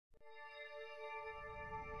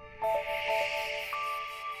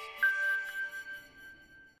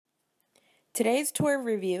Today's toy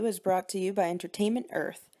review is brought to you by Entertainment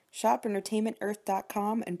Earth. Shop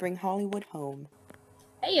entertainmentearth.com and bring Hollywood home.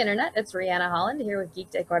 Hey Internet, it's Rheanna Holland here with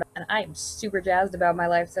GeekDecor.net, and I am super jazzed about my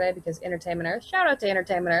life today because Entertainment Earth, shout out to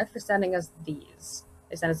Entertainment Earth for sending us these.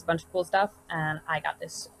 They sent us a bunch of cool stuff, and I got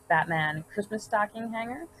this Batman Christmas stocking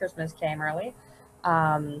hanger. Christmas came early.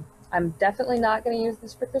 I'm definitely not going to use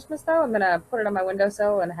this for Christmas though. I'm going to put it on my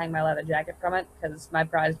windowsill and hang my leather jacket from it because my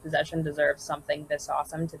prized possession deserves something this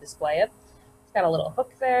awesome to display it. It's got a little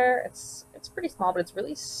hook there. It's pretty small, but it's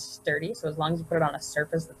really sturdy, so as long as you put it on a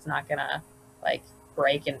surface that's not going to like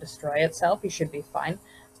break and destroy itself, you should be fine.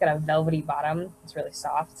 It's got a velvety bottom. It's really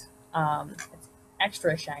soft. It's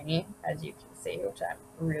extra shiny, as you can see, which I'm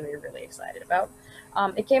really, really excited about.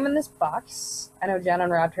 It came in this box. I know Jen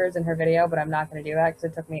unwrapped hers in her video, but I'm not going to do that because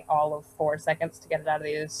it took me all of 4 seconds to get it out of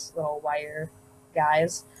these little wire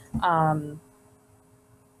guys.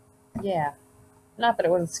 Yeah. Not that it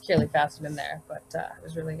wasn't securely fastened in there, but I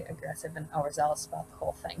was really aggressive and overzealous about the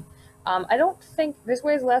whole thing. I don't think this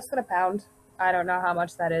weighs less than a pound. I don't know how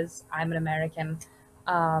much that is. I'm an American.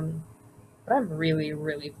 But I'm really,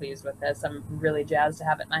 really pleased with this. I'm really jazzed to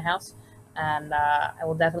have it in my house. And I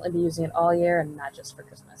will definitely be using it all year and not just for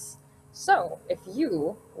Christmas. So, if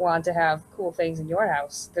you want to have cool things in your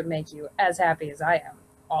house that make you as happy as I am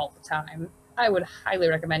all the time, I would highly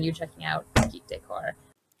recommend you checking out Geek Decor.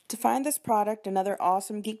 To find this product and other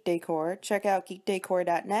awesome geek decor, check out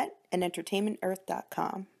GeekDecor.net and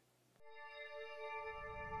EntertainmentEarth.com.